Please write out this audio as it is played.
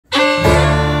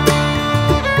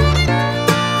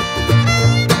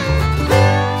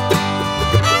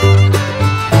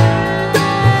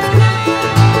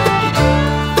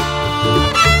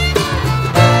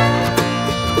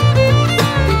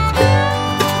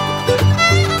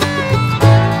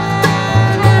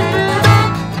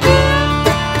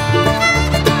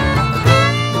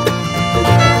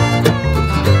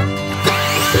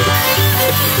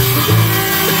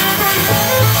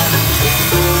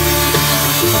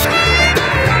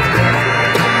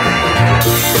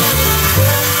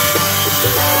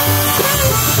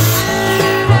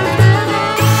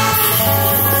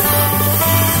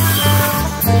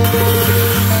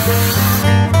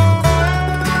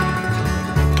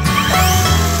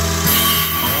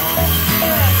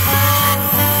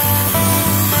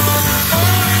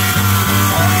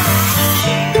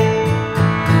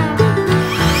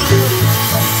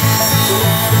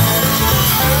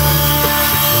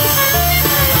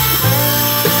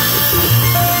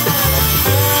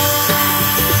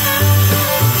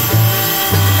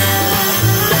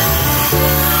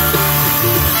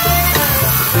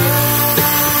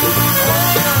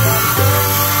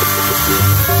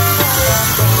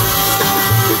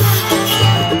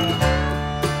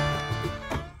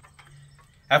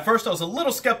At first, I was a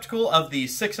little skeptical of the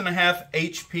 6.5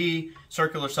 HP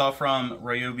circular saw from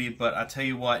Ryobi, but I tell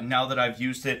you what, now that I've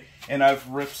used it and I've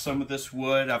ripped some of this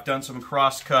wood, I've done some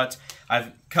cross cuts,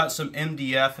 I've cut some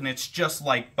MDF, and it's just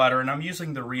like butter. And I'm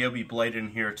using the Ryobi blade in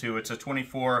here too. It's a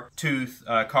 24-tooth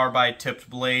carbide tipped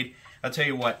blade. I tell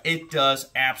you what, it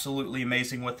does absolutely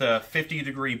amazing with a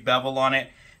 50-degree bevel on it.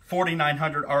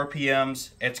 4,900 RPMs.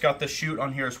 It's got the chute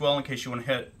on here as well in case you want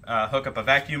to hook up a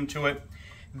vacuum to it.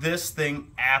 This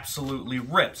thing absolutely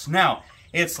rips. Now,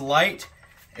 it's light,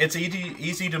 it's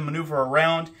easy to maneuver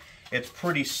around, it's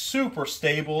pretty super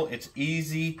stable, it's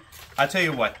easy. I tell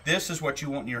you what, this is what you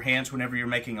want in your hands whenever you're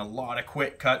making a lot of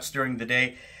quick cuts during the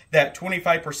day. That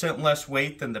 25% less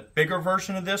weight than the bigger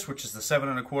version of this, which is the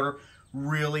 7.25,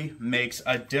 really makes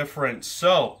a difference.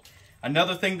 So,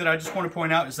 another thing that I just want to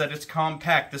point out is that it's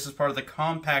compact. This is part of the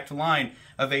compact line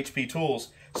of HP tools.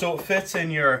 So it fits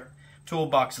in your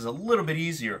toolbox is a little bit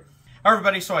easier. All right,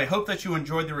 everybody, so I hope that you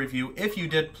enjoyed the review. If you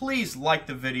did, please like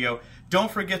the video. Don't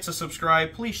forget to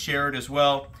subscribe. Please share it as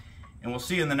well. And we'll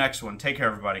see you in the next one. Take care,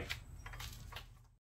 everybody.